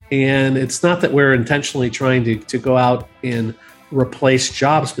And it's not that we're intentionally trying to go out and replace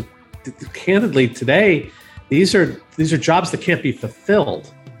jobs, but candidly today, these are jobs that can't be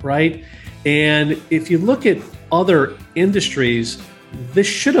fulfilled, right? And if you look at other industries, this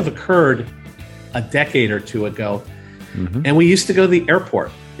should have occurred a decade or two ago. Mm-hmm. And we used to go to the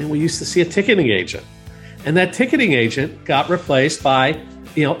airport and we used to see a ticketing agent. And that ticketing agent got replaced by,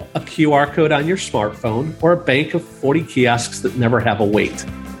 a QR code on your smartphone or a bank of 40 kiosks that never have a wait.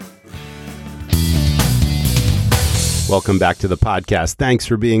 Welcome back to the podcast. Thanks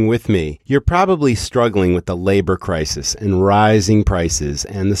for being with me. You're probably struggling with the labor crisis and rising prices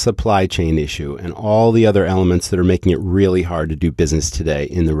and the supply chain issue and all the other elements that are making it really hard to do business today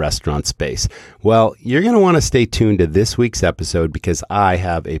in the restaurant space. Well, you're going to want to stay tuned to this week's episode because I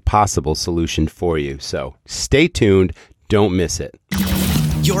have a possible solution for you. So stay tuned. Don't miss it.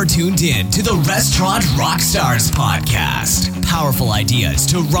 You're tuned in to the Restaurant Rockstars podcast. Powerful ideas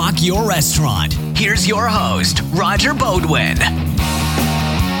to rock your restaurant. Here's your host, Roger Beaudoin.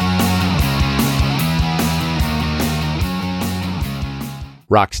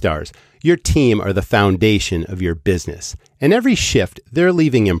 Rockstars, your team are the foundation of your business. And every shift, they're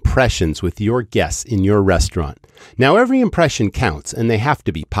leaving impressions with your guests in your restaurant. Now, every impression counts, and they have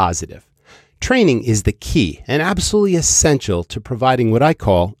to be positive. Training is the key and absolutely essential to providing what I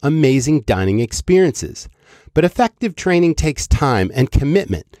call amazing dining experiences. But effective training takes time and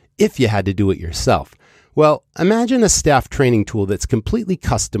commitment if you had to do it yourself. Well, imagine a staff training tool that's completely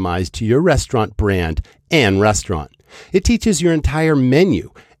customized to your restaurant brand and restaurant. It teaches your entire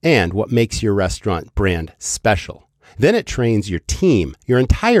menu and what makes your restaurant brand special. Then it trains your team, your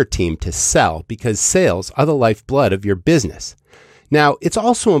entire team, to sell because sales are the lifeblood of your business. Now, it's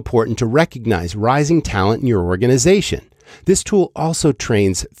also important to recognize rising talent in your organization. This tool also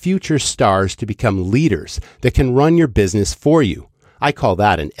trains future stars to become leaders that can run your business for you. I call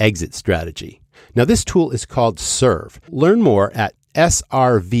that an exit strategy. Now, this tool is called Serve. Learn more at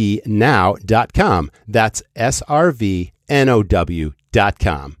srvnow.com. That's srvnow.com.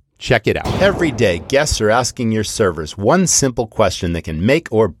 Check it out. Every day, guests are asking your servers one simple question that can make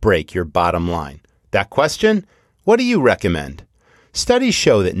or break your bottom line. That question? What do you recommend? Studies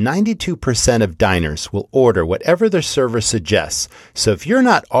show that 92% of diners will order whatever their server suggests. So if you're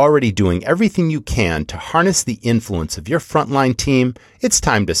not already doing everything you can to harness the influence of your frontline team, it's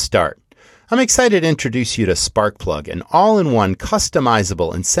time to start. I'm excited to introduce you to Sparkplug, an all-in-one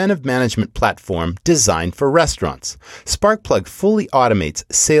customizable incentive management platform designed for restaurants. Sparkplug fully automates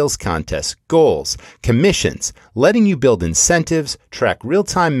sales contests, goals, commissions, letting you build incentives, track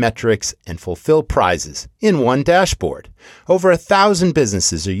real-time metrics, and fulfill prizes in one dashboard. Over 1,000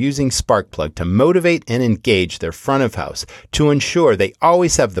 businesses are using Sparkplug to motivate and engage their front of house to ensure they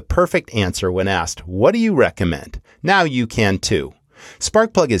always have the perfect answer when asked, "What do you recommend?" Now you can too.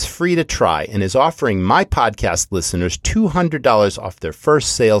 Sparkplug is free to try and is offering my podcast listeners $200 off their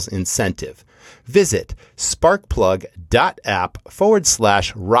first sales incentive. Visit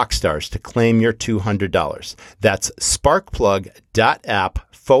sparkplug.app/rockstars to claim your $200. That's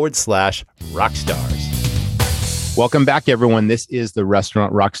sparkplug.app/rockstars. Welcome back, everyone. This is the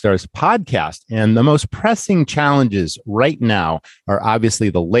Restaurant Rockstars podcast. And the most pressing challenges right now are obviously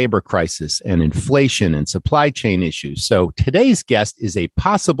the labor crisis and inflation and supply chain issues. So today's guest is a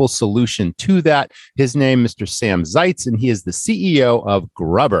possible solution to that. His name, Mr. Sam Zeitz, and he is the CEO of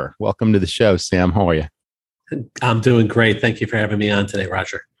Grubber. Welcome to the show, Sam. How are you? I'm doing great. Thank you for having me on today,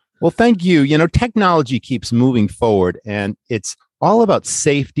 Roger. Well, thank you. Technology keeps moving forward, and it's all about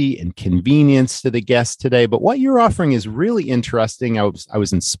safety and convenience to the guests today. But what you're offering is really interesting. I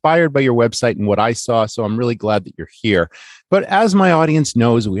was inspired by your website and what I saw, so I'm really glad that you're here. But as my audience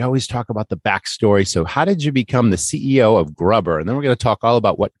knows, we always talk about the backstory. So how did you become the CEO of Grubber? And then we're going to talk all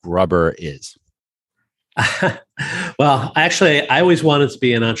about what Grubber is. Well, actually, I always wanted to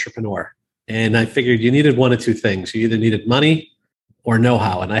be an entrepreneur. And I figured you needed one of two things. You either needed money or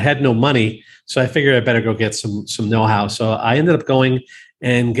know-how. And I had no money, so I figured I better go get some know-how. So I ended up going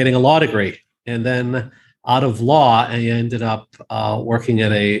and getting a law degree. And then out of law, I ended up working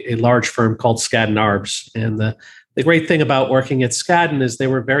at a large firm called Skadden Arps. And the great thing about working at Skadden is they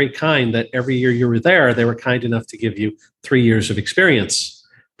were very kind that every year you were there, they were kind enough to give you 3 years of experience,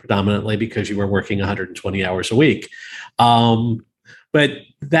 predominantly because you were working 120 hours a week. But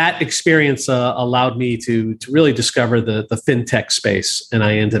that experience allowed me to really discover the fintech space. And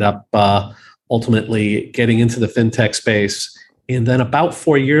I ended up ultimately getting into the fintech space. And then about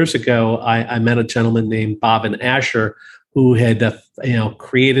 4 years ago, I met a gentleman named Bhavin Asher who had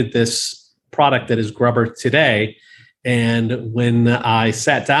created this product that is Grubber today. And when I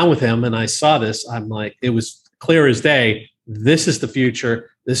sat down with him and I saw this, I'm like, it was clear as day. This is the future.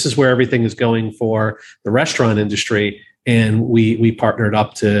 This is where everything is going for the restaurant industry. And we partnered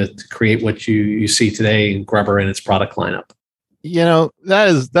up to create what you see today in Grubber and its product lineup.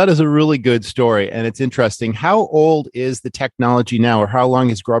 That is a really good story. And it's interesting. How old is the technology now, or how long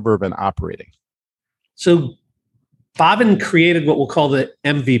has Grubber been operating? So Bobbin created what we'll call the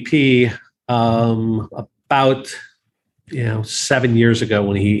MVP about 7 years ago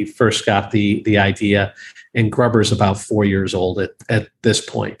when he first got the idea, and Grubber's about 4 years old at this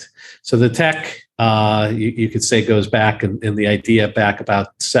point. So the tech, you could say, goes back and the idea back about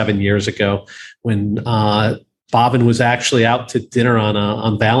 7 years ago when Bobbin was actually out to dinner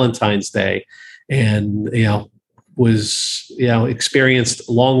on Valentine's Day, and was experienced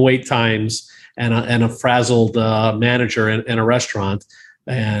long wait times and a frazzled manager in a restaurant.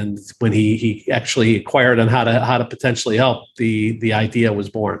 And when he actually acquired on how to potentially help, the idea was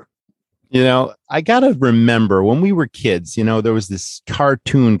born. I got to remember when we were kids, there was this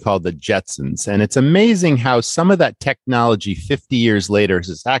cartoon called The Jetsons. And it's amazing how some of that technology 50 years later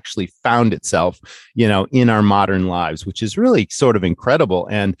has actually found itself, in our modern lives, which is really sort of incredible.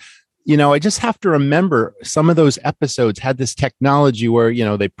 And I just have to remember some of those episodes had this technology where,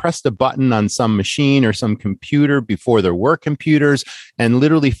 they pressed a button on some machine or some computer before there were computers, and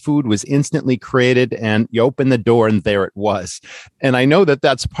literally food was instantly created, and you open the door and there it was. And I know that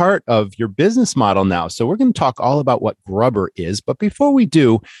that's part of your business model now. So we're going to talk all about what Grubber is. But before we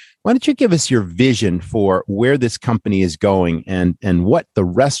do, why don't you give us your vision for where this company is going and what the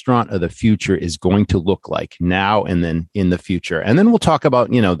restaurant of the future is going to look like now and then in the future? And then we'll talk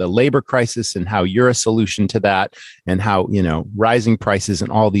about, the labor crisis and how you're a solution to that, and how, rising prices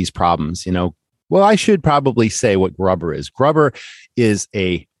and all these problems, Well, I should probably say what Grubber is. Grubber is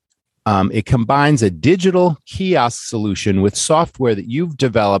it combines a digital kiosk solution with software that you've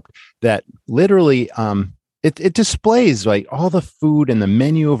developed that literally It displays like all the food and the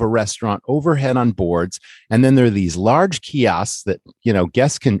menu of a restaurant overhead on boards. And then there are these large kiosks that,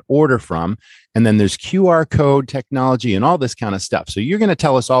 guests can order from. And then there's QR code technology and all this kind of stuff. So you're going to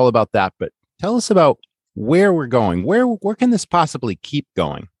tell us all about that, but tell us about where we're going. Where can this possibly keep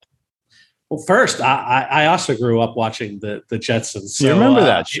going? Well, first, I also grew up watching the Jetsons. So, you remember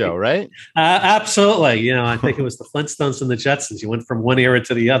that show, right? Absolutely. I think it was the Flintstones and the Jetsons. You went from one era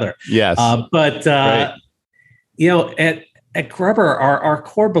to the other. Yes. Right. At Grubber, our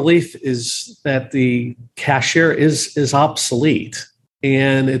core belief is that the cashier is obsolete.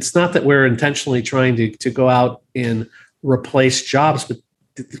 And it's not that we're intentionally trying to go out and replace jobs, but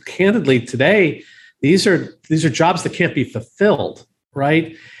candidly today, these are jobs that can't be fulfilled,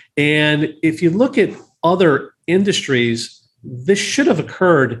 right? And if you look at other industries, this should have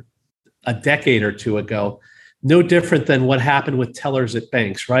occurred a decade or two ago. No different than what happened with tellers at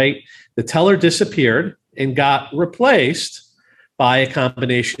banks, right? The teller disappeared and got replaced by a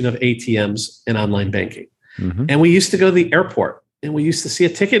combination of ATMs and online banking. Mm-hmm. And we used to go to the airport and we used to see a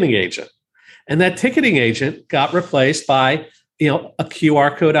ticketing agent. And that ticketing agent got replaced by, a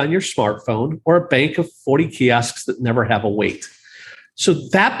QR code on your smartphone or a bank of 40 kiosks that never have a wait. So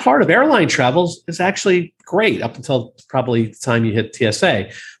that part of airline travels is actually great up until probably the time you hit TSA.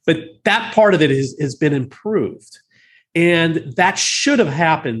 But that part of it has been improved. And that should have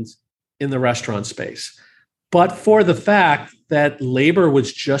happened in the restaurant space. But for the fact that labor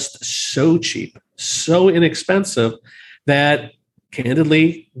was just so cheap, so inexpensive, that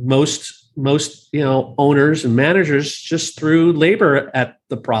candidly, most owners and managers just threw labor at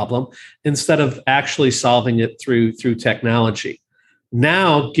the problem instead of actually solving it through technology.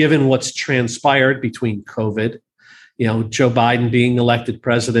 Now, given what's transpired between COVID, Joe Biden being elected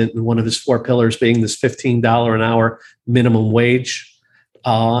president and one of his 4 pillars being this $15 an hour minimum wage,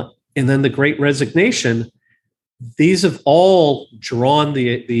 and then the Great Resignation, these have all drawn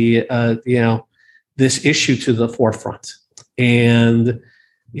this issue to the forefront. And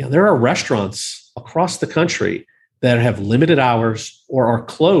there are restaurants across the country that have limited hours or are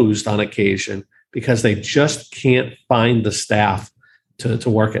closed on occasion because they just can't find the staff to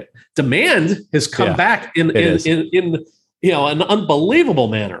work it. Demand has come back in an unbelievable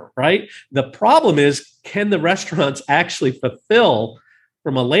manner, right? The problem is, can the restaurants actually fulfill,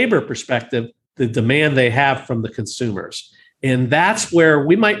 from a labor perspective, the demand they have from the consumers? And that's where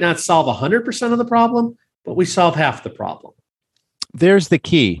we might not solve 100% of the problem, but we solve half the problem. There's the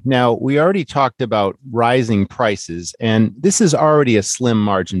key. Now, we already talked about rising prices, and this is already a slim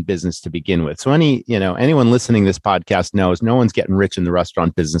margin business to begin with. So anyone listening to this podcast knows no one's getting rich in the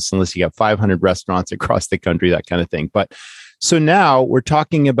restaurant business unless you got 500 restaurants across the country, that kind of thing. But so now we're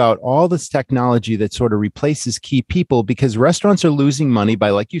talking about all this technology that sort of replaces key people, because restaurants are losing money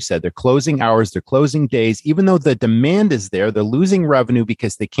by, like you said, they're closing hours, they're closing days. Even though the demand is there, they're losing revenue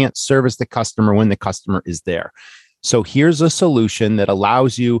because they can't service the customer when the customer is there. So here's a solution that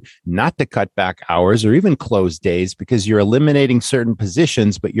allows you not to cut back hours or even close days, because you're eliminating certain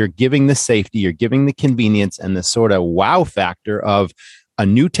positions, but you're giving the safety, you're giving the convenience and the sort of wow factor of a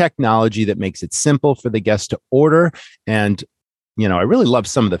new technology that makes it simple for the guest to order. And, I really love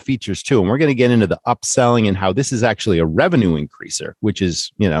some of the features too. And we're going to get into the upselling and how this is actually a revenue increaser, which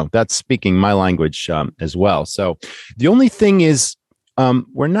is, that's speaking my language as well. So the only thing is,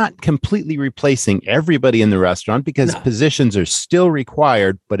 we're not completely replacing everybody in the restaurant, because positions are still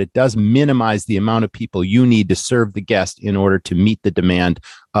required, but it does minimize the amount of people you need to serve the guest in order to meet the demand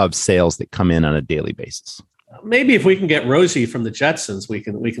of sales that come in on a daily basis. Maybe if we can get Rosie from the Jetsons, we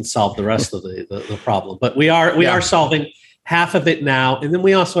can solve the rest of the problem. But we are solving half of it now, and then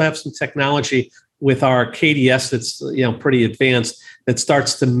we also have some technology with our KDS that's pretty advanced, that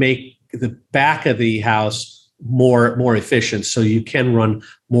starts to make the back of the house more efficient, so you can run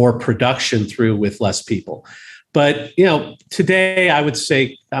more production through with less people. But today I would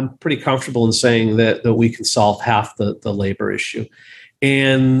say I'm pretty comfortable in saying that we can solve half the labor issue.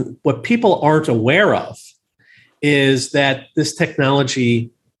 And what people aren't aware of is that this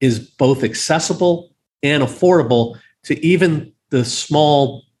technology is both accessible and affordable to even the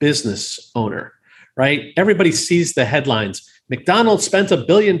small business owner, right? Everybody sees the headlines. McDonald's spent $1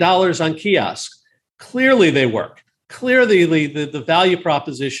 billion on kiosks. Clearly they work. Clearly the value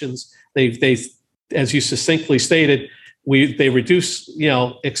propositions, they as you succinctly stated, they reduce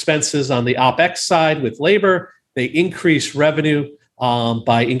expenses on the OpEx side with labor. They increase revenue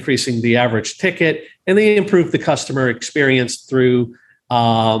by increasing the average ticket, and they improve the customer experience through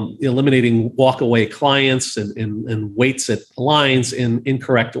eliminating walkaway clients and waits at lines and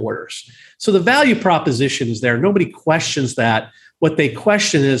incorrect orders. So the value proposition is there. Nobody questions that. What they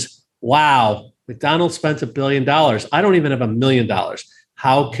question is, wow, McDonald's spent $1 billion. I don't even have $1 million.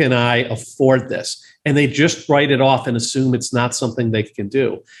 How can I afford this? And they just write it off and assume it's not something they can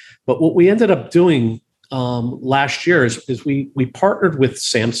do. But what we ended up doing last year is we partnered with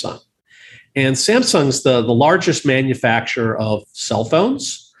Samsung. And Samsung's the largest manufacturer of cell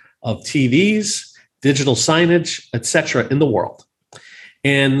phones, of TVs, digital signage, et cetera, in the world.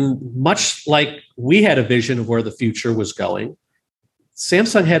 And much like we had a vision of where the future was going,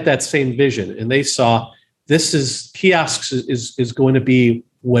 Samsung had that same vision, and they saw kiosks is going to be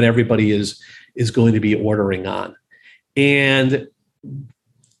what everybody is going to be ordering on. And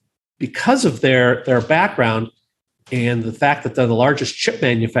because of their background and the fact that they're the largest chip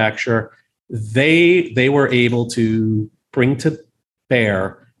manufacturer, they were able to bring to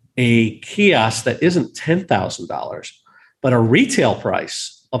bear a kiosk that isn't $10,000, but a retail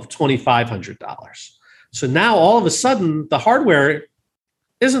price of $2,500. So now all of a sudden the hardware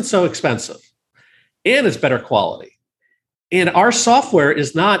isn't so expensive and it's better quality. And our software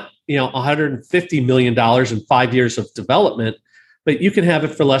is not, $150 million in 5 years of development, but you can have it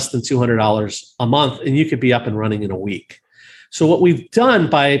for less than $200 a month and you could be up and running in a week. So what we've done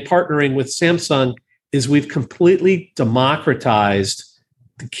by partnering with Samsung is we've completely democratized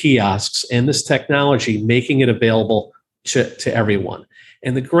the kiosks and this technology, making it available to everyone.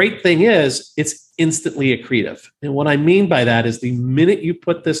 And the great thing is it's instantly accretive. And what I mean by that is the minute you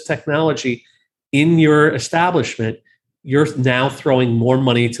put this technology in your establishment, you're now throwing more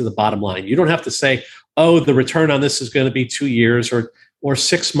money to the bottom line. You don't have to say, oh, the return on this is going to be 2 years or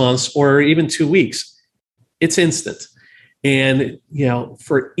 6 months or even 2 weeks. It's instant. And,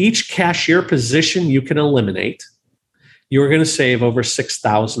 for each cashier position you can eliminate, you're going to save over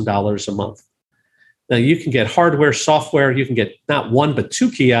 $6,000 a month. Now you can get hardware, software, you can get not one, but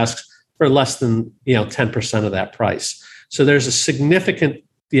 2 kiosks for less than, 10% of that price. So there's a significant,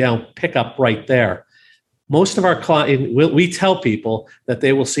 pickup right there. Most of our clients, we tell people that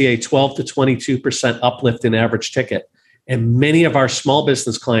they will see a 12 to 22% uplift in average ticket. And many of our small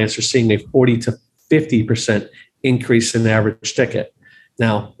business clients are seeing a 40 to 50% increase in average ticket.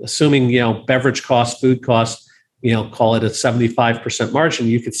 Now, assuming, beverage costs, food costs, call it a 75% margin,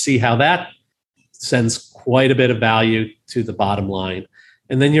 you could see how that sends quite a bit of value to the bottom line.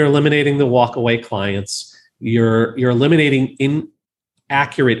 And then you're eliminating the walkaway clients. You're eliminating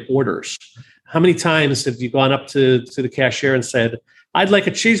inaccurate orders. How many times have you gone up to the cashier and said, I'd like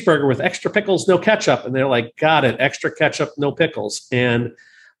a cheeseburger with extra pickles, no ketchup. And they're like, got it, extra ketchup, no pickles. And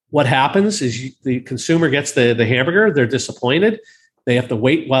what happens is the consumer gets the hamburger, they're disappointed. They have to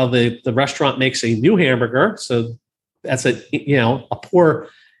wait while the restaurant makes a new hamburger. So that's a poor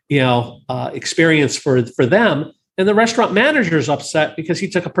experience for them. And the restaurant manager is upset because he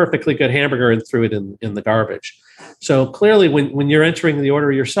took a perfectly good hamburger and threw it in the garbage. So clearly, when you're entering the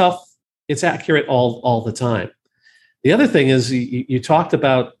order yourself, it's accurate all the time. The other thing is you talked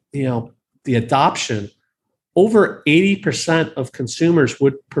about the adoption. Over 80% of consumers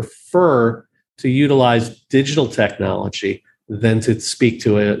would prefer to utilize digital technology than to speak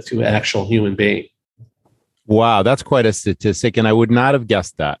to an actual human being. Wow, that's quite a statistic, and I would not have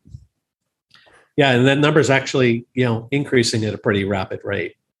guessed that. Yeah, and that number is actually increasing at a pretty rapid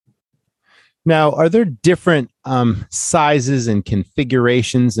rate. Now, are there different sizes and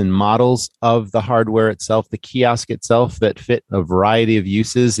configurations and models of the hardware itself, the kiosk itself, that fit a variety of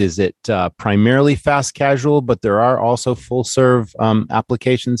uses? Is it primarily fast casual, but there are also full serve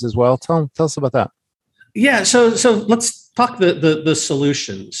applications as well? Tell us about that. Yeah, so let's talk the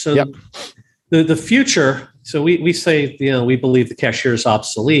solution. So yep. the future. So we say we believe the cashier is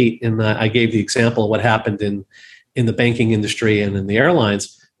obsolete, and I gave the example of what happened in the banking industry and in the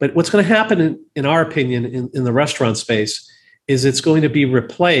airlines. But what's going to happen, in our opinion, in the restaurant space, is it's going to be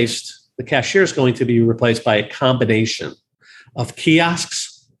replaced. The cashier is going to be replaced by a combination of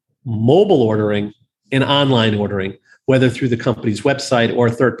kiosks, mobile ordering, and online ordering, whether through the company's website or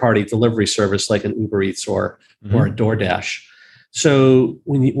a third-party delivery service like an Uber Eats or a DoorDash. So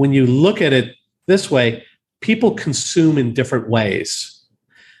when you look at it this way, people consume in different ways.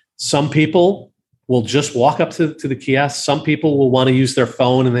 Some people will just walk up to the kiosk. Some people will want to use their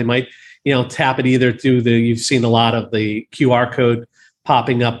phone, and they might, tap it either through you've seen a lot of the QR code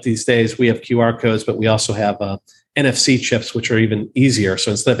popping up these days. We have QR codes, but we also have NFC chips, which are even easier.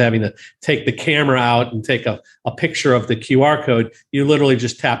 So instead of having to take the camera out and take a picture of the QR code, you literally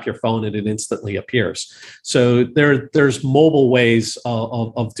just tap your phone and it instantly appears. So there's mobile ways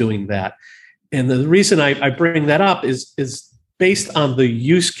of doing that. And the reason I bring that up is based on the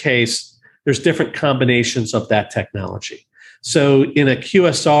use case. There's different combinations of that technology. So in a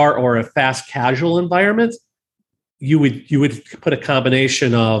QSR or a fast casual environment, you would put a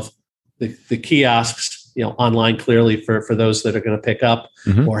combination of the kiosks, online clearly for those that are going to pick up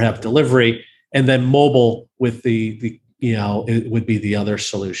or have delivery, and then mobile with it would be the other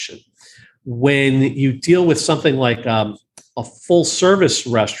solution. When you deal with something like a full service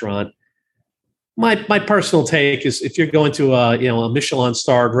restaurant, my personal take is if you're going to a Michelin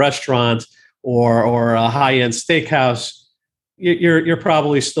starred restaurant or a high end steakhouse, you're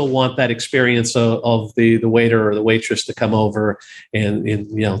probably still want that experience of the waiter or the waitress to come over and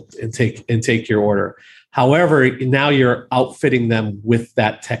take your order. However, now you're outfitting them with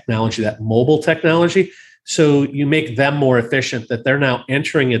that technology, that mobile technology, so you make them more efficient. That they're now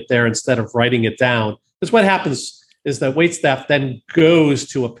entering it there instead of writing it down. Because what happens is that waitstaff then goes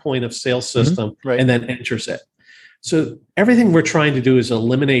to a point of sale system and then enters it. So everything we're trying to do is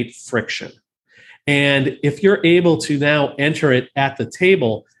eliminate friction. And if you're able to now enter it at the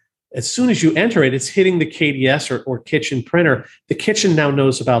table, as soon as you enter it, it's hitting the KDS or kitchen printer. The kitchen now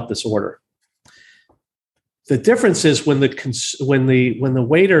knows about this order. The difference is when the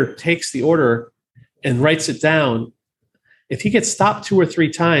waiter takes the order and writes it down, if he gets stopped 2 or 3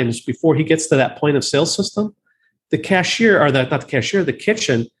 times before he gets to that point of sale system, the cashier, or not the cashier, the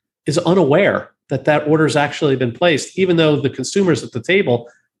kitchen is unaware that order has actually been placed, even though the consumers at the table,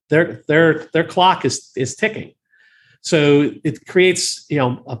 their clock is ticking. So it creates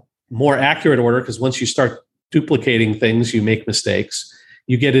a more accurate order, because once you start duplicating things, you make mistakes.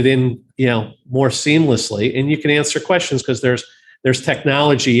 You get it in more seamlessly, and you can answer questions because there's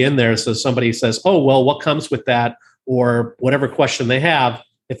technology in there. So somebody says, "Oh, well, what comes with that?" or whatever question they have.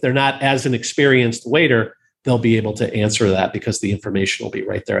 If they're not as an experienced waiter, they'll be able to answer that because the information will be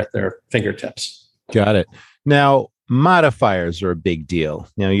right there at their fingertips. Got it. Now, modifiers are a big deal.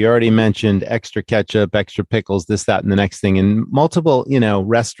 You already mentioned extra ketchup, extra pickles, this, that, and the next thing. And multiple,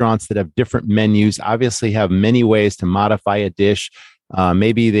 restaurants that have different menus obviously have many ways to modify a dish.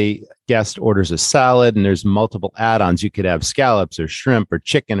 Maybe the guest orders a salad and there's multiple add-ons. You could have scallops or shrimp or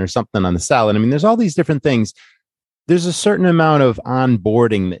chicken or something on the salad. I mean, there's all these different things. There's a certain amount of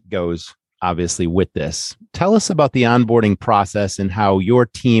onboarding that goes obviously with this. Tell us about the onboarding process and how your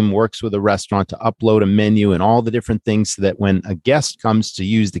team works with a restaurant to upload a menu and all the different things so that when a guest comes to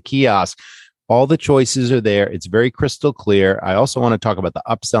use the kiosk, all the choices are there. It's very crystal clear. I also want to talk about the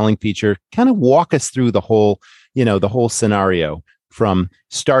upselling feature. Kind of walk us through the whole scenario from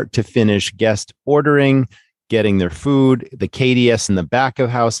start to finish, guest ordering, getting their food, the KDS in the back of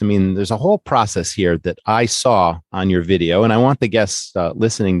house. I mean, there's a whole process here that I saw on your video, and I want the guests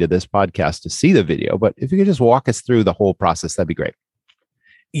listening to this podcast to see the video. But if you could just walk us through the whole process, that'd be great.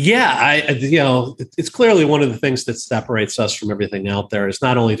 Yeah, it's clearly one of the things that separates us from everything out there is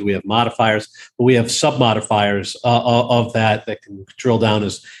not only do we have modifiers, but we have sub-modifiers of that can drill down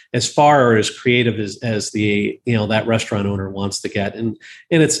as far or as creative as the that restaurant owner wants to get, and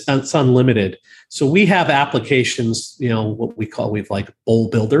it's unlimited. So we have applications, what we've like bowl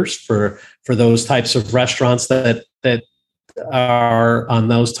builders for those types of restaurants that are on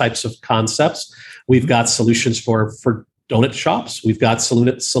those types of concepts. We've got solutions for donut shops. We've got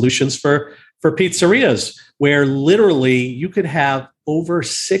solutions for pizzerias where literally you could have over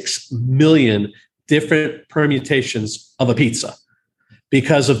 6 million different permutations of a pizza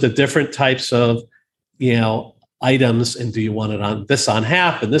because of the different types of, items. And do you want it on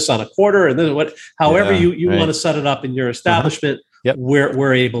half and this on a quarter and then however you want to set it up in your establishment, Yep.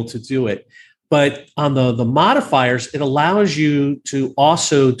 we're able to do it. But on the modifiers, it allows you to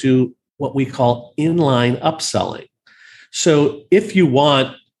also do what we call inline upselling. So if you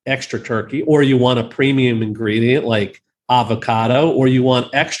want extra turkey or you want a premium ingredient like avocado or you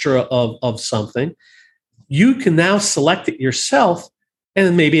want extra of something, you can now select it yourself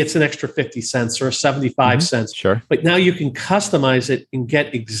and maybe it's an extra 50 cents or 75 cents. Sure. But now you can customize it and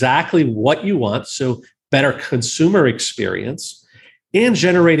get exactly what you want. So better consumer experience and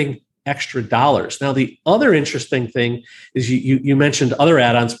generating extra dollars. Now, the other interesting thing is you mentioned other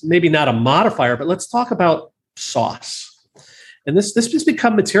add-ons, maybe not a modifier, but let's talk about sauce. And this has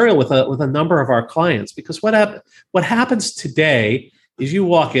become material with a number of our clients because what happens today is you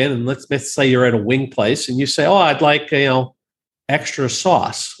walk in and let's say you're at a wing place and you say, "Oh, I'd like extra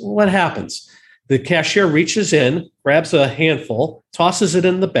sauce." Well, what happens? The cashier reaches in, grabs a handful, tosses it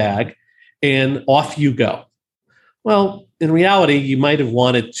in the bag, and off you go. Well, in reality, you might have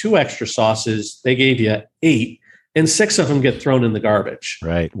wanted 2 extra sauces. They gave you 8, and 6 of them get thrown in the garbage.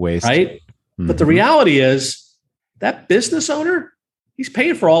 Right, waste. Right, but the reality is, that business owner, he's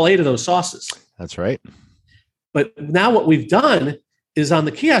paying for all 8 of those sauces. That's right. But now what we've done is on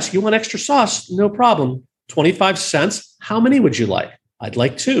the kiosk, you want extra sauce? No problem. 25 cents. How many would you like? I'd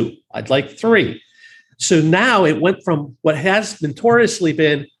like 2. I'd like 3. So now it went from what has notoriously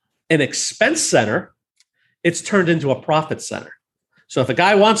been an expense center, it's turned into a profit center. So if a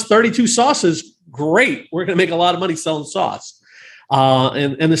guy wants 32 sauces, great. We're going to make a lot of money selling sauce.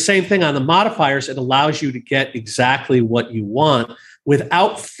 And the same thing on the modifiers, it allows you to get exactly what you want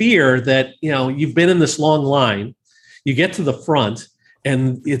without fear that, you've been in this long line, you get to the front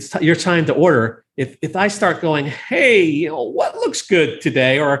and it's your time to order. If I start going, "Hey, what looks good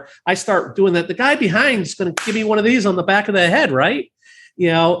today?" Or I start doing that, the guy behind is going to give me one of these on the back of the head, right?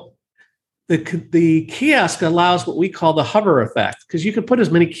 The kiosk allows what we call the hover effect because you can put as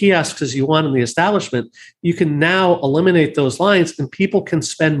many kiosks as you want in the establishment. You can now eliminate those lines and people can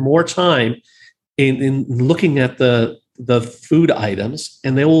spend more time in looking at the food items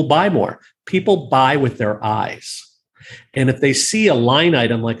and they will buy more. People buy with their eyes. And if they see a line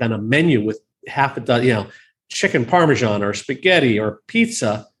item like on a menu with half a dozen, chicken Parmesan or spaghetti or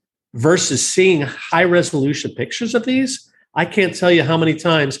pizza versus seeing high resolution pictures of these, I can't tell you how many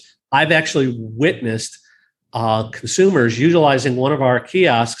times I've actually witnessed consumers utilizing one of our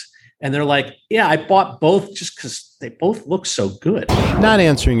kiosks, and they're like, "Yeah, I bought both just because they both look so good." Not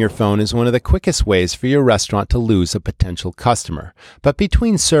answering your phone is one of the quickest ways for your restaurant to lose a potential customer. But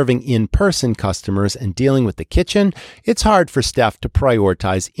between serving in-person customers and dealing with the kitchen, it's hard for staff to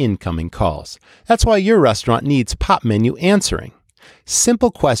prioritize incoming calls. That's why your restaurant needs Popmenu Answering. Simple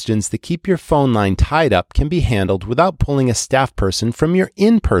questions that keep your phone line tied up can be handled without pulling a staff person from your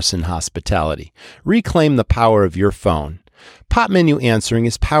in-person hospitality. Reclaim the power of your phone. Popmenu Answering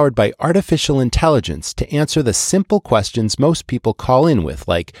is powered by artificial intelligence to answer the simple questions most people call in with,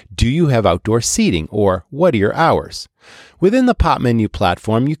 like, "Do you have outdoor seating?" or "What are your hours?" Within the Popmenu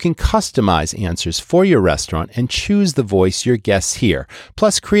platform, you can customize answers for your restaurant and choose the voice your guests hear,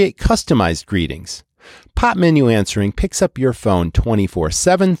 plus create customized greetings. Popmenu Answering picks up your phone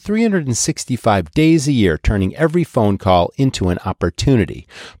 24/7, 365 days a year, turning every phone call into an opportunity.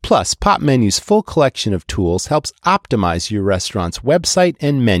 Plus, Popmenu's full collection of tools helps optimize your restaurant's website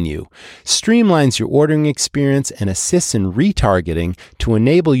and menu, streamlines your ordering experience, and assists in retargeting to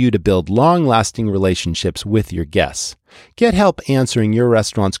enable you to build long-lasting relationships with your guests. Get help answering your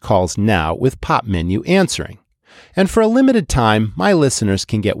restaurant's calls now with Popmenu Answering. And for a limited time, my listeners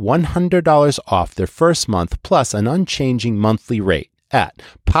can get $100 off their first month plus an unchanging monthly rate at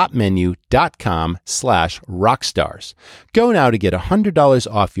popmenu.com/rockstars. Go now to get $100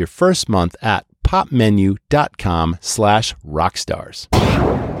 off your first month at popmenu.com/rockstars.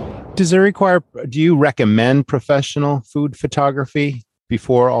 Do you recommend professional food photography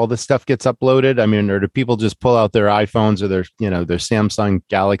before all this stuff gets uploaded? I mean, or do people just pull out their iPhones or their Samsung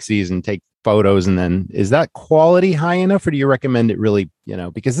Galaxies and take photos? And then is that quality high enough, or do you recommend it really,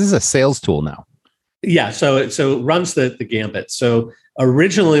 because this is a sales tool now? Yeah. So it runs the gambit. So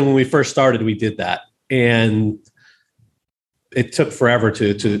originally when we first started, we did that, and it took forever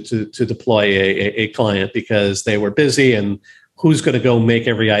to deploy a client because they were busy, and who's going to go make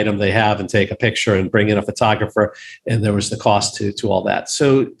every item they have and take a picture and bring in a photographer? And there was the cost to all that.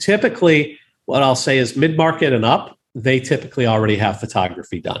 So typically what I'll say is mid-market and up, they typically already have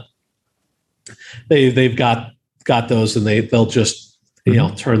photography done. They've got those, and they'll just,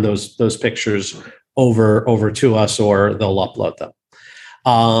 turn those pictures over to us, or they'll upload them.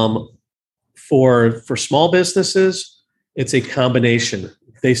 For small businesses, it's a combination.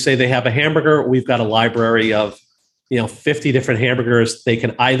 They say they have a hamburger. We've got a library of 50 different hamburgers. They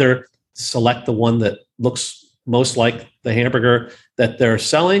can either select the one that looks most like the hamburger that they're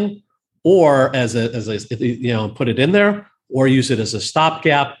selling, or as a put it in there, or use it as a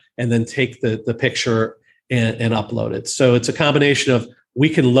stopgap and then take the picture and upload it. So it's a combination of, we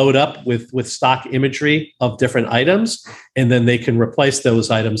can load up with stock imagery of different items, and then they can replace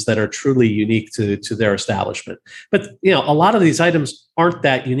those items that are truly unique to their establishment. But a lot of these items aren't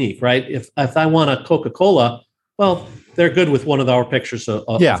that unique, right? If I want a Coca-Cola, well, they're good with one of our pictures of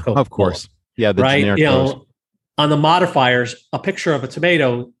Coca-Cola. Of course. Yeah, the right. generic On the modifiers, a picture of a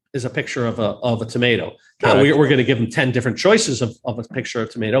tomato is a picture of a tomato. Now, we're going to give them 10 different choices of a picture of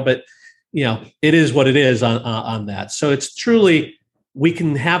tomato, but it is what it is on that. So it's truly, we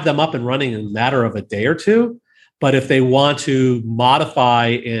can have them up and running in a matter of a day or two. But if they want to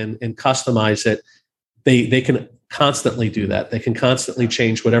modify and customize it, they can constantly do that. They can constantly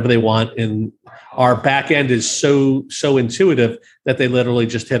change whatever they want. And our back end is so intuitive that they literally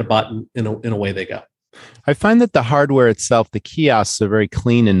just hit a button and away they go. I find that the hardware itself, the kiosks, are very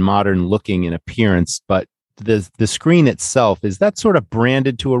clean and modern looking in appearance, but the screen itself, is that sort of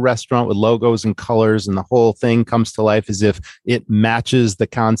branded to a restaurant with logos and colors, and the whole thing comes to life as if it matches the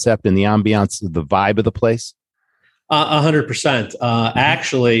concept and the ambiance of the vibe of the place? 100%.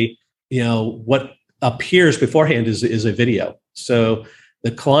 Actually, what appears beforehand is a video. So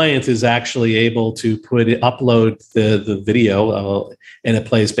the client is actually able to upload the video, and it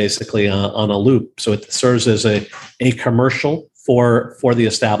plays basically on a loop. So it serves as a commercial for the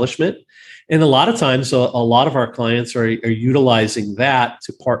establishment. And a lot of times, a lot of our clients are utilizing that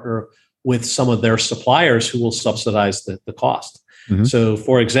to partner with some of their suppliers who will subsidize the cost. Mm-hmm. So,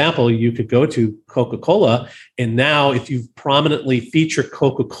 for example, you could go to Coca-Cola, and now if you prominently feature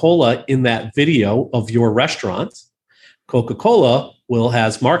Coca-Cola in that video of your restaurant, Coca-Cola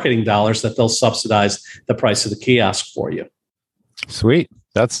has marketing dollars that they'll subsidize the price of the kiosk for you. Sweet.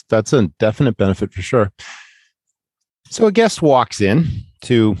 That's a definite benefit for sure. So a guest walks in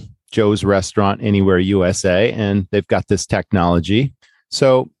to Joe's Restaurant Anywhere USA, and they've got this technology.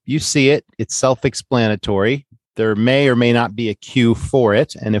 So you see it, it's self-explanatory. There may or may not be a queue for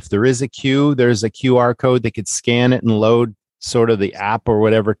it. And if there is a queue, there's a QR code. They could scan it and load sort of the app or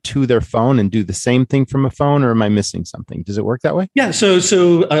whatever to their phone and do the same thing from a phone, or am I missing something? Does it work that way? Yeah. So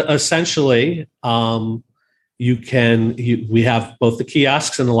essentially, we have both the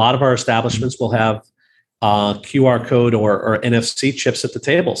kiosks, and a lot of our establishments will have QR code or NFC chips at the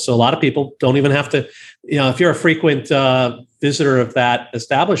table. So a lot of people don't even have to, if you're a frequent visitor of that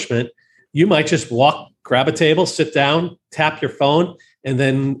establishment, you might just grab a table, sit down, tap your phone, and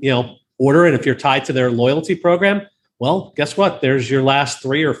then, order it. If you're tied to their loyalty program, well, guess what? There's your last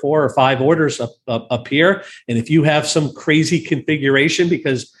 3 or 4 or 5 orders up here. And if you have some crazy configuration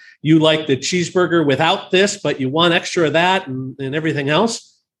because you like the cheeseburger without this, but you want extra of that and everything else,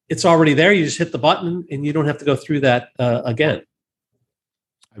 it's already there. You just hit the button and you don't have to go through that again.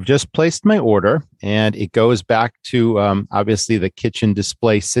 I've just placed my order, and it goes back to obviously the kitchen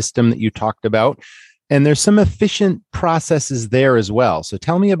display system that you talked about. And there's some efficient processes there as well. So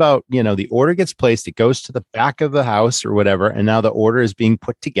tell me about, the order gets placed, it goes to the back of the house or whatever, and now the order is being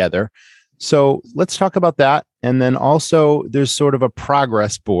put together. So let's talk about that. And then also there's sort of a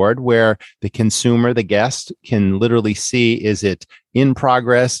progress board where the consumer, the guest, can literally see, is it in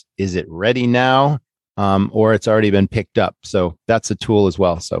progress? Is it ready now? Or it's already been picked up. So that's a tool as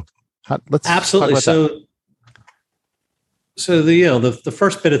well. So let's absolutely. So the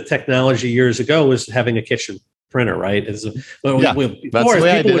first bit of technology years ago was having a kitchen. printer, right? Yeah, before, that's the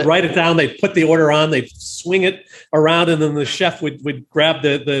way I people did would it. write it down, they'd put the order on, they'd swing it around, and then the chef would grab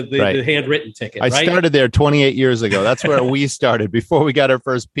Right. the handwritten ticket. I right? started there 28 years ago. That's where we started before we got our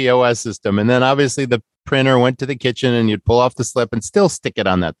first POS system. And then obviously the printer went to the kitchen and you'd pull off the slip and still stick it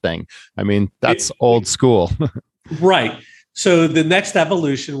on that thing. I mean, that's old school. Right. So the next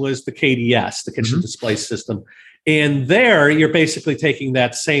evolution was the KDS, the kitchen display system. And there you're basically taking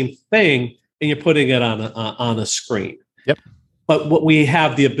that same thing and you're putting it on a screen. Yep. But what we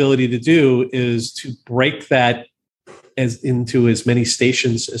have the ability to do is to break that into as many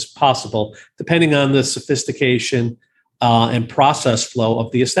stations as possible, depending on the sophistication and process flow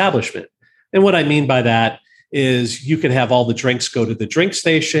of the establishment. And what I mean by that is you could have all the drinks go to the drink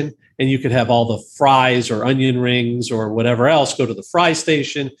station, and you could have all the fries or onion rings or whatever else go to the fry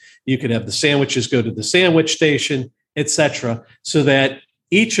station. You could have the sandwiches go to the sandwich station, etc., so that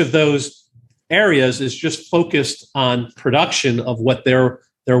each of those areas is just focused on production of what they're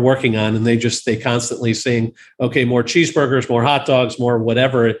working on, and they constantly saying, okay, more cheeseburgers, more hot dogs, more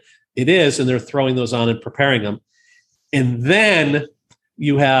whatever it is, and they're throwing those on and preparing them. And then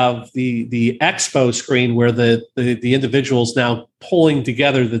you have the expo screen where the individual's now pulling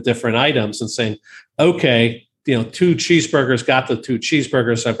together the different items and saying, okay, 2 cheeseburgers, got the 2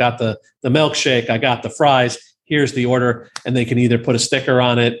 cheeseburgers, I've got the milkshake, I got the fries, here's the order. And they can either put a sticker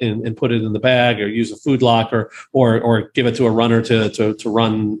on it and put it in the bag, or use a food lock, or give it to a runner to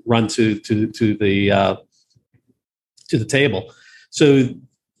run to the table. So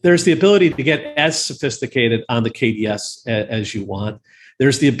there's the ability to get as sophisticated on the KDS as you want.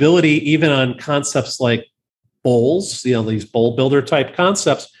 There's the ability, even on concepts like bowls, these bowl builder type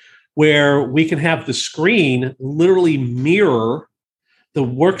concepts, where we can have the screen literally mirror the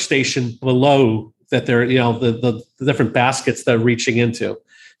workstation below that they're, the different baskets they're reaching into.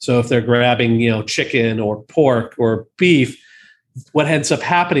 So if they're grabbing, chicken or pork or beef, what ends up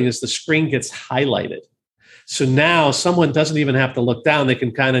happening is the screen gets highlighted. So now someone doesn't even have to look down. They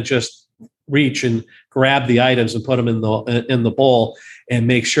can kind of just reach and grab the items and put them in the bowl and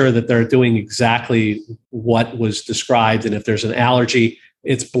make sure that they're doing exactly what was described. And if there's an allergy,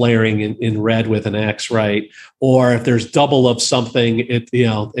 it's blaring in red with an X, right? Or if there's double of something,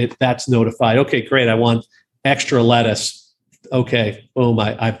 that's notified. Okay, great. I want extra lettuce. Okay, boom,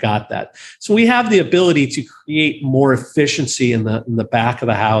 I've got that. So we have the ability to create more efficiency in the back of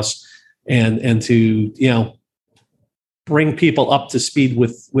the house and to, bring people up to speed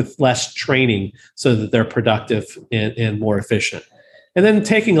with less training so that they're productive and more efficient. And then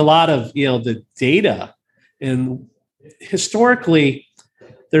taking a lot of, the data, and historically,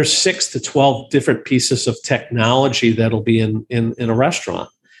 there's 6 to 12 different pieces of technology that'll be in a restaurant.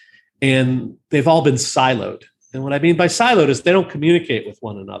 And they've all been siloed. And what I mean by siloed is they don't communicate with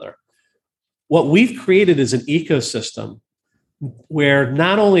one another. What we've created is an ecosystem where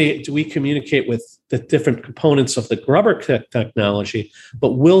not only do we communicate with the different components of the Grubber technology,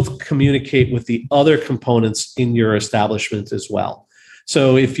 but we'll communicate with the other components in your establishment as well.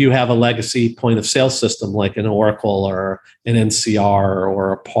 So if you have a legacy point of sale system like an Oracle or an NCR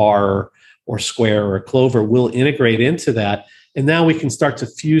or a PAR or Square or Clover, we'll integrate into that. And now we can start to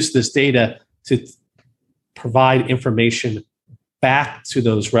fuse this data to provide information back to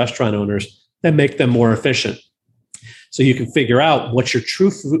those restaurant owners that make them more efficient. So you can figure out what your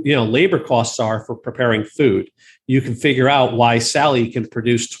true labor costs are for preparing food. You can figure out why Sally can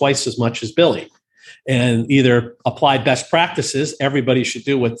produce twice as much as Billy, and either apply best practices. Everybody should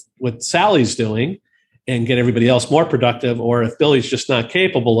do what Sally's doing and get everybody else more productive. Or if Billy's just not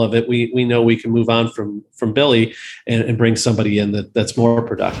capable of it, we know we can move on from Billy and bring somebody in that's more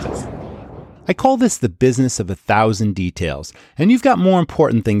productive. I call this the business of 1,000 details, and you've got more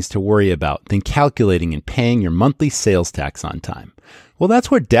important things to worry about than calculating and paying your monthly sales tax on time. Well,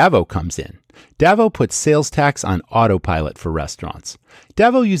 that's where Davo comes in. Davo puts sales tax on autopilot for restaurants.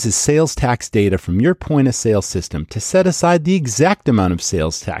 Davo uses sales tax data from your point of sale system to set aside the exact amount of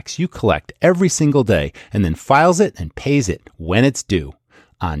sales tax you collect every single day, and then files it and pays it when it's due,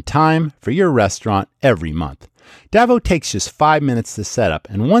 on time for your restaurant every month. Davo takes just 5 minutes to set up,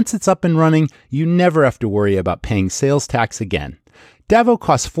 and once it's up and running, you never have to worry about paying sales tax again. Davo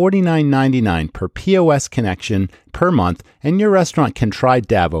costs $49.99 per POS connection per month, and your restaurant can try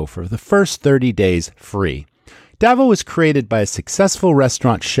Davo for the first 30 days free. Davo was created by a successful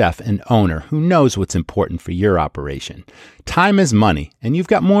restaurant chef and owner who knows what's important for your operation. Time is money, and you've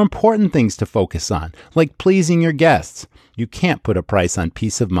got more important things to focus on, like pleasing your guests. You can't put a price on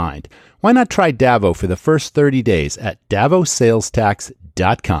peace of mind. Why not try Davo for the first 30 days at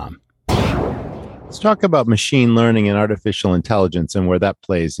DavoSalesTax.com? Let's talk about machine learning and artificial intelligence and where that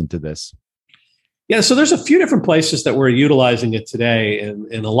plays into this. Yeah, so there's a few different places that we're utilizing it today,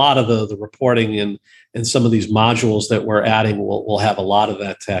 and a lot of the reporting and some of these modules that we're adding will have a lot of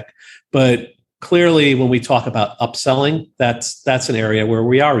that tech. But clearly, when we talk about upselling, that's an area where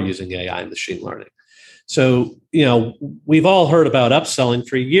we are using AI and machine learning. So, we've all heard about upselling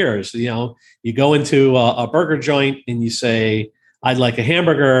for years. You go into a burger joint and you say, I'd like a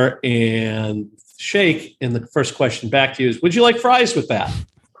hamburger and shake. And the first question back to you is, would you like fries with that?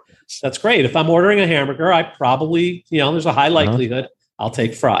 That's great. If I'm ordering a hamburger, I probably, there's a high likelihood I'll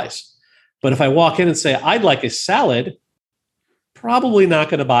take fries. But if I walk in and say, I'd like a salad, probably not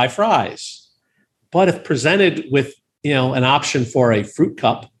going to buy fries. But if presented with, an option for a fruit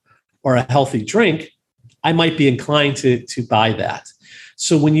cup or a healthy drink, I might be inclined to buy that.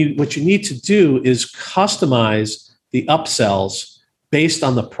 So what you need to do is customize the upsells based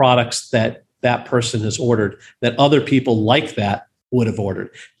on the products that person has ordered, that other people like that would have ordered.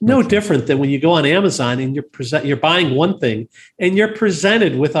 No different than when you go on Amazon and you're buying one thing and you're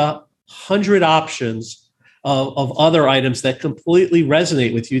presented with 100 options of other items that completely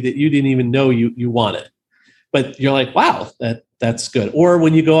resonate with you that you didn't even know you wanted. But you're like, wow, that's good. Or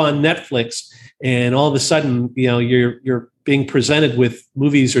when you go on Netflix and all of a sudden, you're being presented with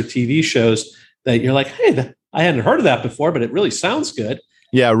movies or TV shows that you're like, hey, I hadn't heard of that before, but it really sounds good.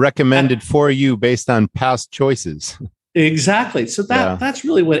 Yeah, recommended for you based on past choices. Exactly. So that's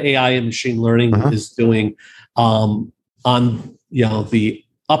really what AI and machine learning is doing on the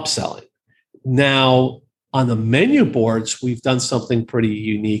upselling. Now, on the menu boards, we've done something pretty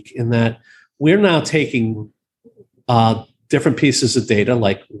unique in that we're now taking different pieces of data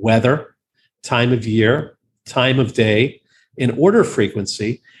like weather, time of year, time of day, and order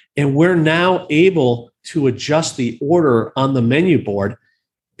frequency, and we're now able to adjust the order on the menu board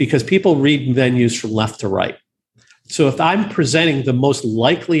because people read menus from left to right. So if I'm presenting the most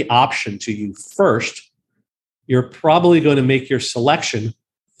likely option to you first, you're probably going to make your selection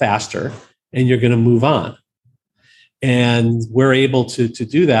faster and you're going to move on. And we're able to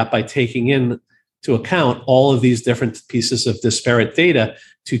do that by taking into account all of these different pieces of disparate data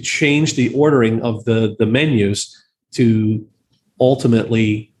to change the ordering of the menus to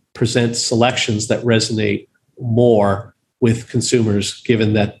ultimately present selections that resonate more with consumers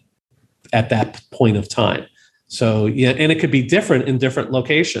given that at that point of time. So, and it could be different in different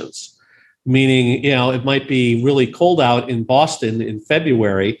locations, meaning, it might be really cold out in Boston in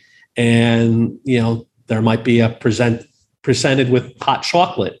February and, there might be presented with hot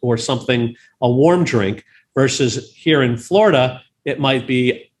chocolate or something, a warm drink, versus here in Florida, it might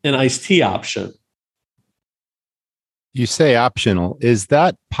be an iced tea option. You say optional. Is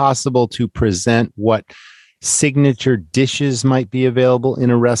that possible to present what signature dishes might be available in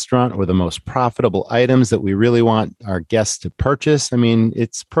a restaurant or the most profitable items that we really want our guests to purchase? I mean,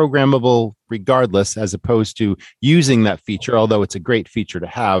 it's programmable regardless, as opposed to using that feature, although it's a great feature to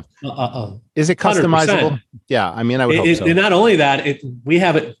have. Is it customizable? 100%. Yeah, I mean, I would hope so. And not only that, we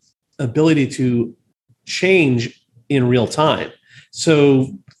have an ability to change in real time. So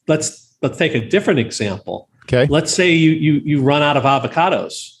let's take a different example. Okay. Let's say you run out of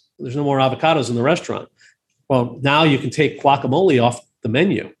avocados. There's no more avocados in the restaurant. Well, now you can take guacamole off the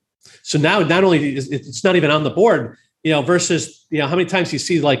menu. So now not only is it's not even on the board, versus, how many times you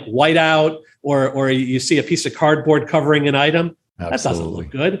see like whiteout or you see a piece of cardboard covering an item. Absolutely. That doesn't look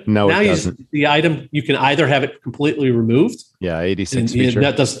good. No, now it doesn't. The item, you can either have it completely removed. Yeah, 86 feature.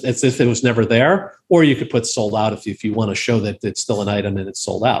 That does, as if it was never there, or you could put sold out if you want to show that it's still an item and it's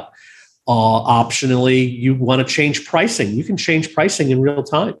sold out. Optionally, you want to change pricing. You can change pricing in real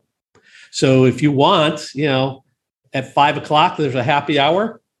time. So if you want, at 5 o'clock, there's a happy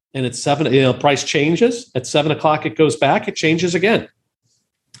hour and at 7, price changes. At 7 o'clock, it goes back, it changes again.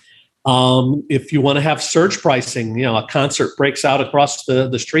 If you want to have surge pricing, a concert breaks out across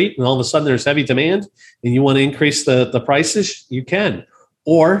the street and all of a sudden there's heavy demand and you want to increase the prices, you can.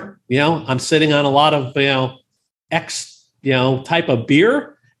 Or, I'm sitting on a lot of, X, type of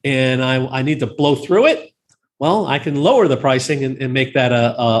beer and I need to blow through it. Well, I can lower the pricing and make that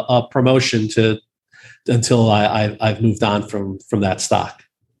a promotion until I've moved on from that stock.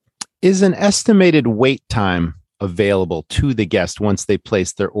 Is an estimated wait time available to the guest once they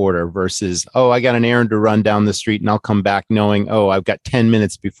place their order versus, I got an errand to run down the street and I'll come back knowing, I've got 10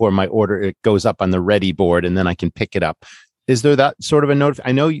 minutes before my order, it goes up on the ready board and then I can pick it up. Is there that sort of a note?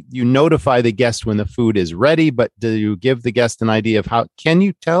 I know you notify the guest when the food is ready, but do you give the guest an idea of can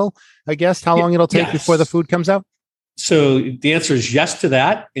you tell a guest how long it'll take before the food comes out? So the answer is yes to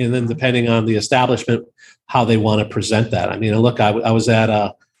that. And then depending on the establishment, how they want to present that. I mean, look, I was at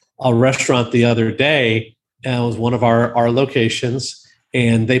a restaurant the other day and it was one of our locations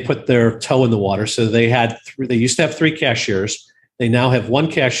and they put their toe in the water. So they used to have 3 cashiers. They now have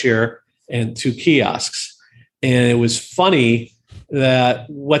 1 cashier and 2 kiosks. And it was funny that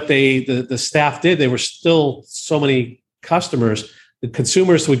what the staff did, there were still so many customers. The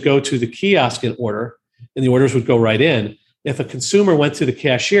consumers would go to the kiosk and order, and the orders would go right in. If a consumer went to the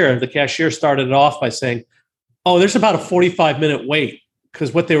cashier started it off by saying, oh, there's about a 45-minute wait,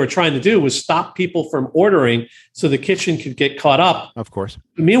 because what they were trying to do was stop people from ordering so the kitchen could get caught up. Of course.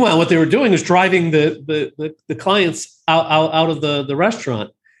 Meanwhile, what they were doing is driving the clients out of the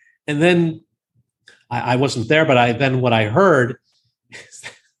restaurant. And then I wasn't there, but what I heard,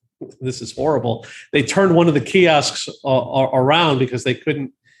 this is horrible. They turned one of the kiosks around because they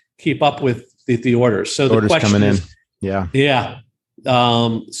couldn't keep up with the orders. So the question coming is, yeah.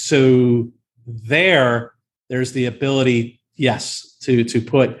 So there's the ability, yes, to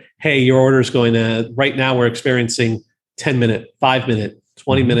put, hey, your order is going to, right now we're experiencing 10-minute, 5-minute,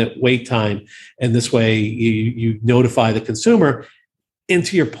 20-minute wait time. And this way you notify the consumer. And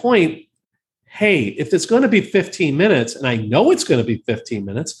to your point, hey, if it's going to be 15 minutes, and I know it's going to be 15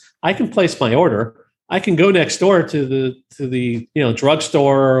 minutes, I can place my order. I can go next door to the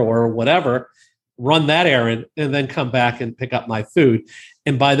drugstore or whatever, run that errand, and then come back and pick up my food.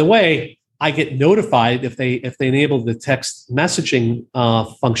 And by the way, I get notified if they enable the text messaging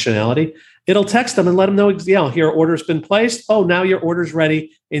functionality. It'll text them and let them know, your order's been placed. Oh, now your order's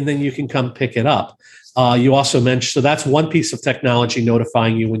ready, and then you can come pick it up. You also mentioned, so that's one piece of technology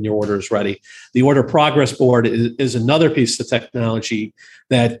notifying you when your order is ready. The order progress board is another piece of technology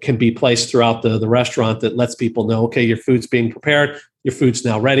that can be placed throughout the restaurant that lets people know, okay, your food's being prepared, your food's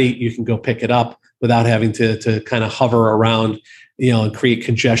now ready, you can go pick it up without having to kind of hover around, and create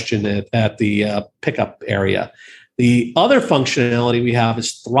congestion at the pickup area. The other functionality we have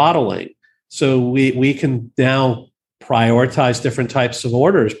is throttling. So we can now prioritize different types of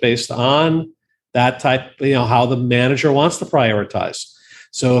orders based on that type, how the manager wants to prioritize.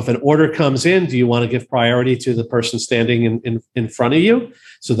 So if an order comes in, do you want to give priority to the person standing in front of you?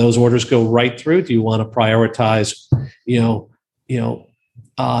 So those orders go right through. Do you want to prioritize,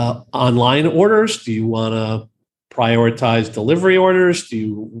 online orders? Do you want to prioritize delivery orders?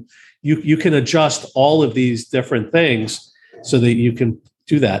 You can adjust all of these different things so that you can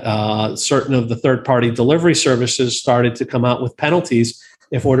do that. Certain of the third-party delivery services started to come out with penalties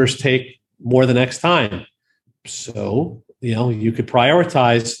if orders take more the next time. So, you could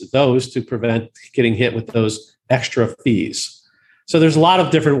prioritize those to prevent getting hit with those extra fees. So there's a lot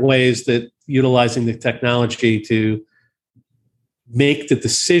of different ways that utilizing the technology to make the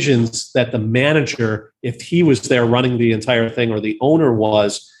decisions that the manager, if he was there running the entire thing or the owner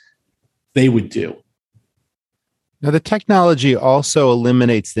was, they would do. Now, the technology also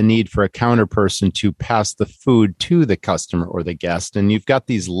eliminates the need for a counter person to pass the food to the customer or the guest. And you've got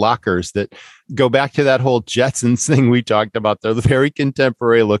these lockers that go back to that whole Jetsons thing we talked about. They're very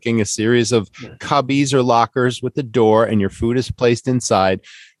contemporary looking, a series of cubbies or lockers with the door, and your food is placed inside.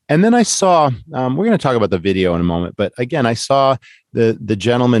 And then I saw, we're going to talk about the video in a moment, but again, I saw the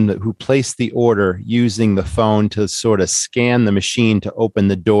gentleman who placed the order using the phone to sort of scan the machine to open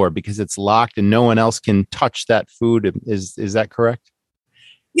the door because it's locked and no one else can touch that food. Is that correct?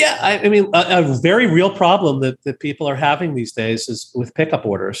 Yeah, I mean, a very real problem that people are having these days is with pickup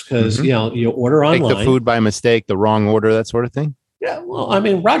orders because, you order online. Take the food by mistake, the wrong order, that sort of thing? Yeah, well, I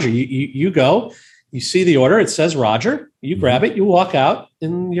mean, Roger, you go, you see the order, it says Roger, you grab it, you walk out,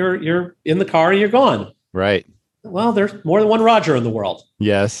 and you're in the car and you're gone. Right. Well, there's more than one Roger in the world.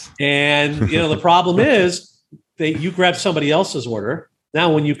 Yes. And, the problem is you grab somebody else's order.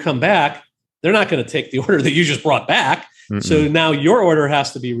 Now, when you come back, they're not going to take the order that you just brought back. Mm-mm. So now your order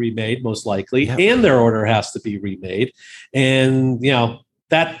has to be remade, most likely, and their order has to be remade. And,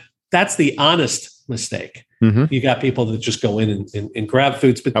 that's the honest mistake. Mm-hmm. You got people that just go in and grab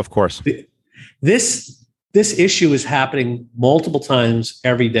foods. But of course, this issue is happening multiple times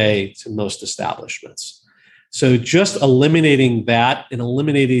every day to most establishments. So just eliminating that and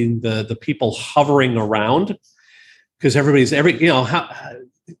eliminating the people hovering around, because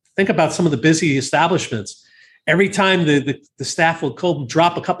think about some of the busy establishments. Every time the staff will go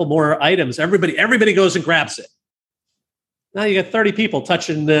drop a couple more items, everybody goes and grabs it. Now you got 30 people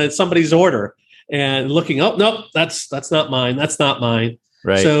touching somebody's order and looking, oh, nope, that's not mine. That's not mine.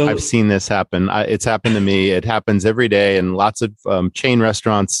 Right. So I've seen this happen. It's happened to me. It happens every day in lots of chain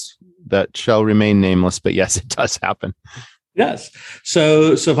restaurants that shall remain nameless. But yes, it does happen. Yes.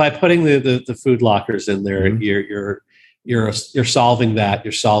 So by putting the food lockers in there, mm-hmm. you're solving that.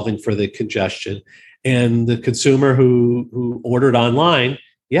 You're solving for the congestion. And the consumer who ordered online,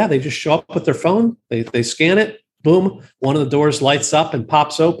 they just show up with their phone. They scan it. boom, one of the doors lights up and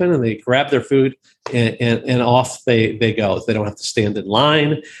pops open, and they grab their food and off they go. They don't have to stand in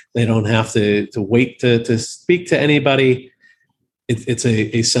line. They don't have to wait to speak to anybody. It's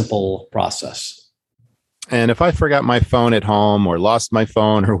a simple process. And if I forgot my phone at home or lost my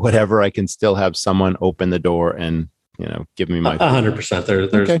phone or whatever, I can still have someone open the door and, give me my 100%.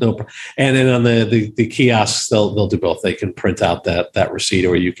 There's okay. No, and then on the kiosks, they'll do both. They can print out that receipt,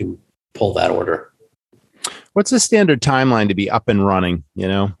 or you can pull that order. What's the standard timeline to be up and running?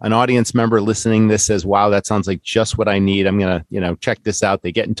 An audience member listening to this says, wow, that sounds like just what I need. I'm going to, check this out.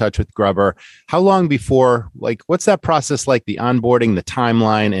 They get in touch with Grubber. How long before, what's that process like, the onboarding, the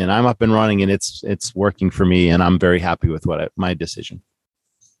timeline, and I'm up and running and it's working for me and I'm very happy with my decision?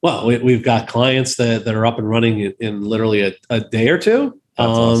 Well, we've got clients that are up and running in literally a day or two.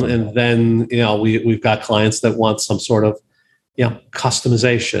 Awesome. And then, we've got clients that want some sort of,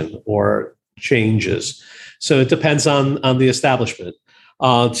 customization or changes. So it depends on the establishment.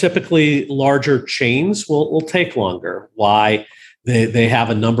 Typically, larger chains will take longer. Why? They have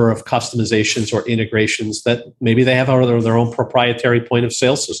a number of customizations or integrations that maybe they have their own proprietary point of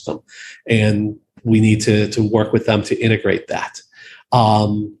sale system, and we need to work with them to integrate that.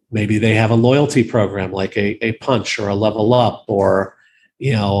 Maybe they have a loyalty program like a Punch or a Level Up or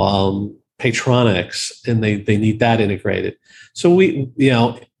Patronics, and they need that integrated. So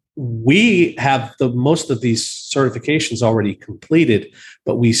we have most of these certifications already completed,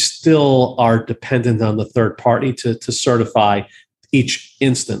 but we still are dependent on the third party to certify each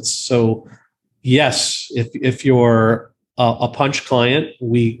instance. So yes, if you're a Punch client,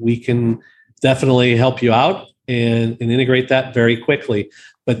 we can definitely help you out and integrate that very quickly.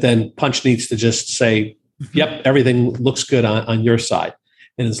 But then Punch needs to just say, yep, everything looks good on your side.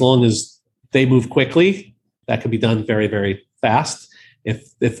 And as long as they move quickly, that can be done very, very fast.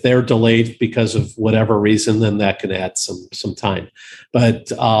 If they're delayed because of whatever reason, then that can add some time.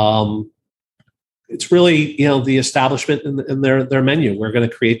 But it's really the establishment and their menu. We're going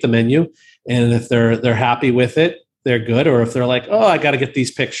to create the menu, and if they're happy with it, they're good. Or if they're like, oh, I got to get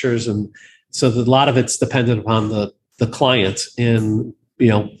these pictures, and so a lot of it's dependent upon the client and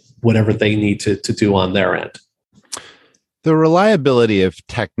whatever they need to do on their end. The reliability of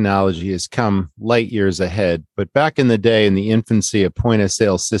technology has come light years ahead, but back in the day, in the infancy of point of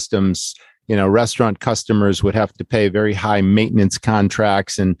sale systems, restaurant customers would have to pay very high maintenance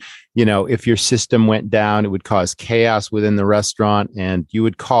contracts. And, if your system went down, it would cause chaos within the restaurant, and you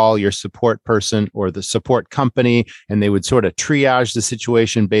would call your support person or the support company, and they would sort of triage the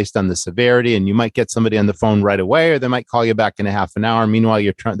situation based on the severity. And you might get somebody on the phone right away, or they might call you back in a half an hour. Meanwhile,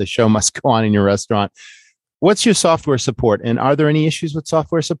 the show must go on in your restaurant. What's your software support, and are there any issues with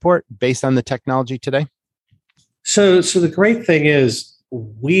software support based on the technology today? So the great thing is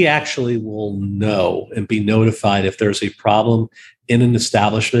we actually will know and be notified if there's a problem in an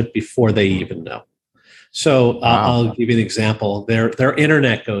establishment before they even know. So wow. I'll give you an example. Their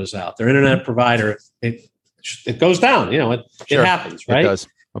internet goes out. Their internet provider, it goes down. It happens, right? It does,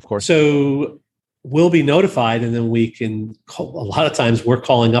 of course. So we'll be notified, and then we can call. A lot of times we're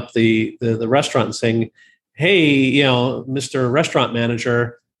calling up the restaurant and saying, hey, Mr. Restaurant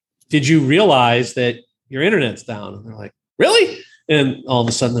Manager, did you realize that your internet's down? And they're like, really? And all of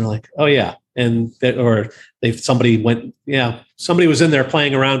a sudden they're like, oh yeah. And somebody was in there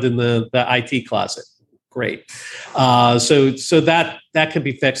playing around in the IT closet. Great. So that can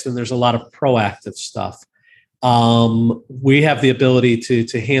be fixed, and there's a lot of proactive stuff. We have the ability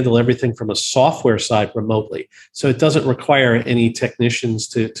to handle everything from a software side remotely. So it doesn't require any technicians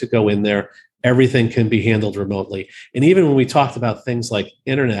to go in there. Everything can be handled remotely. And even when we talked about things like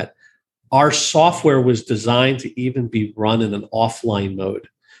internet, our software was designed to even be run in an offline mode.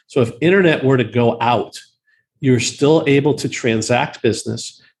 So if internet were to go out, you're still able to transact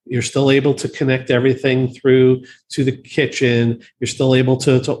business. You're still able to connect everything through to the kitchen. You're still able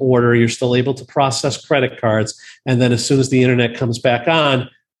to order. You're still able to process credit cards. And then as soon as the internet comes back on,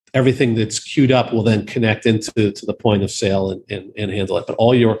 everything that's queued up will then connect into the point of sale and handle it. But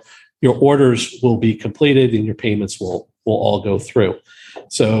all your orders will be completed and your payments will all go through.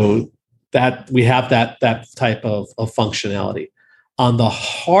 So that we have that type of functionality. On the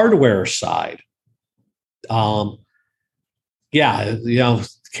hardware side,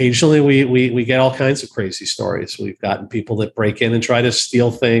 occasionally we get all kinds of crazy stories. We've gotten people that break in and try to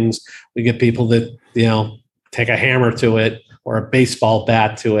steal things. We get people that, take a hammer to it or a baseball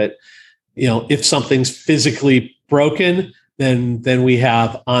bat to it. If something's physically broken, then we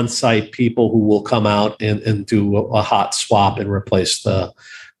have on-site people who will come out and do a hot swap and replace the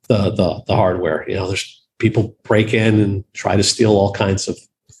hardware. There's people break in and try to steal all kinds of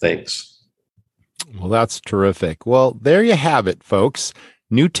things. Well, that's terrific. Well, there you have it, folks.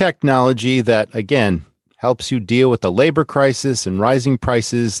 New technology that, again, helps you deal with the labor crisis and rising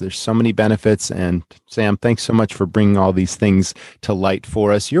prices. There's so many benefits. And Sam, thanks so much for bringing all these things to light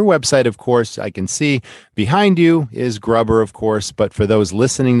for us. Your website, of course, I can see behind you is Grubber, of course. But for those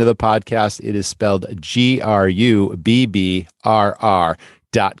listening to the podcast, it is spelled GRUBBRR.com.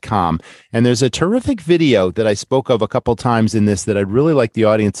 And there's a terrific video that I spoke of a couple times in this that I'd really like the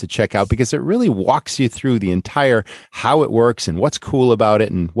audience to check out, because it really walks you through the entire how it works and what's cool about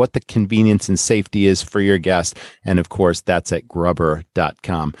it and what the convenience and safety is for your guest. And of course, that's at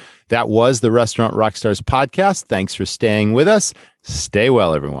Grubber.com. That was the Restaurant Rockstars podcast. Thanks for staying with us. Stay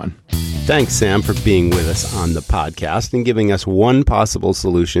well, everyone. Thanks, Sam, for being with us on the podcast and giving us one possible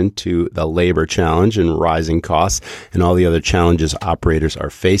solution to the labor challenge and rising costs and all the other challenges operators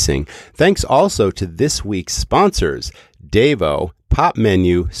are facing. Thanks also to this week's sponsors, Davo, Pop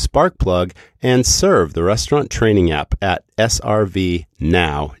Menu, Sparkplug, and Serve, the restaurant training app at srvnow.com.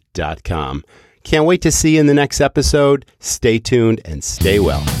 Can't wait to see you in the next episode. Stay tuned and stay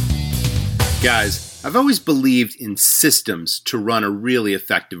well. Guys, I've always believed in systems to run a really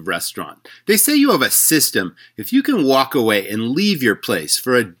effective restaurant. They say you have a system if you can walk away and leave your place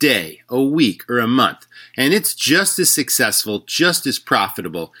for a day, a week, or a month, and it's just as successful, just as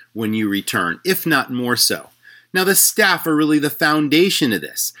profitable when you return, if not more so. Now, the staff are really the foundation of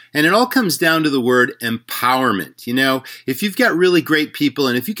this, and it all comes down to the word empowerment. You know, if you've got really great people,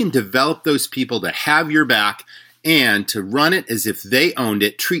 and if you can develop those people to have your back, and to run it as if they owned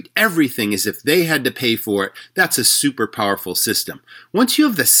it, treat everything as if they had to pay for it, that's a super powerful system. Once you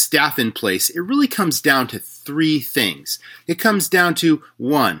have the staff in place, it really comes down to three things. It comes down to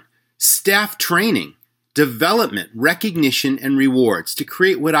 1, staff training, development, recognition, and rewards to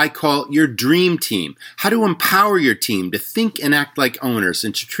create what I call your dream team. How to empower your team to think and act like owners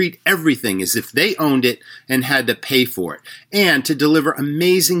and to treat everything as if they owned it and had to pay for it. And to deliver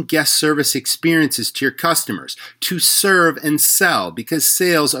amazing guest service experiences to your customers. To serve and sell, because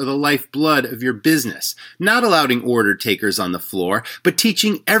sales are the lifeblood of your business. Not allowing order takers on the floor, but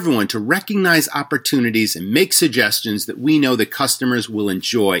teaching everyone to recognize opportunities and make suggestions that we know the customers will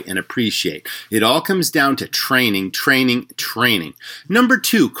enjoy and appreciate. It all comes down to training. Number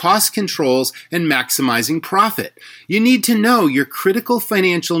 2, cost controls and maximizing profit. You need to know your critical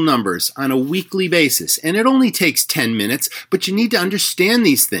financial numbers on a weekly basis, and it only takes 10 minutes, but you need to understand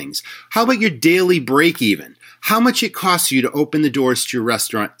these things. How about your daily break even? How much it costs you to open the doors to your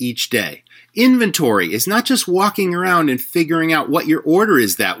restaurant each day? Inventory is not just walking around and figuring out what your order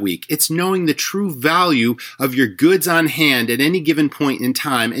is that week. It's knowing the true value of your goods on hand at any given point in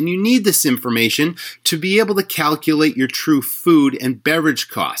time, and you need this information to be able to calculate your true food and beverage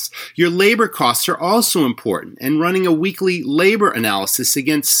costs. Your labor costs are also important, and running a weekly labor analysis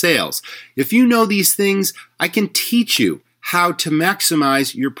against sales. If you know these things, I can teach you how to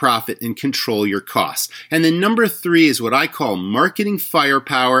maximize your profit and control your costs. And then number 3 is what I call marketing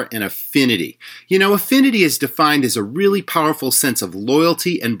firepower and affinity. You know, affinity is defined as a really powerful sense of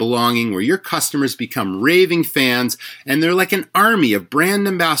loyalty and belonging where your customers become raving fans and they're like an army of brand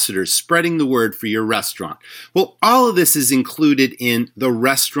ambassadors spreading the word for your restaurant. Well, all of this is included in the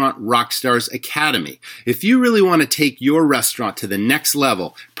Restaurant Rockstars Academy. If you really want to take your restaurant to the next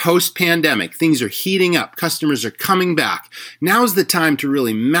level, post-pandemic, things are heating up, customers are coming back. Now's the time to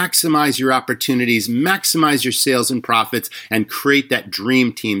really maximize your opportunities, maximize your sales and profits, and create that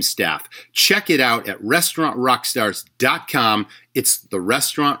dream team staff. Check it out at restaurantrockstars.com. It's the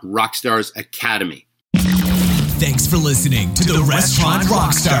Restaurant Rockstars Academy. Thanks for listening to the Restaurant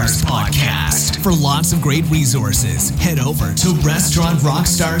Rockstars podcast. For lots of great resources, head over to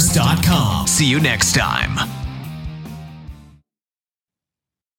restaurantrockstars.com. See you next time.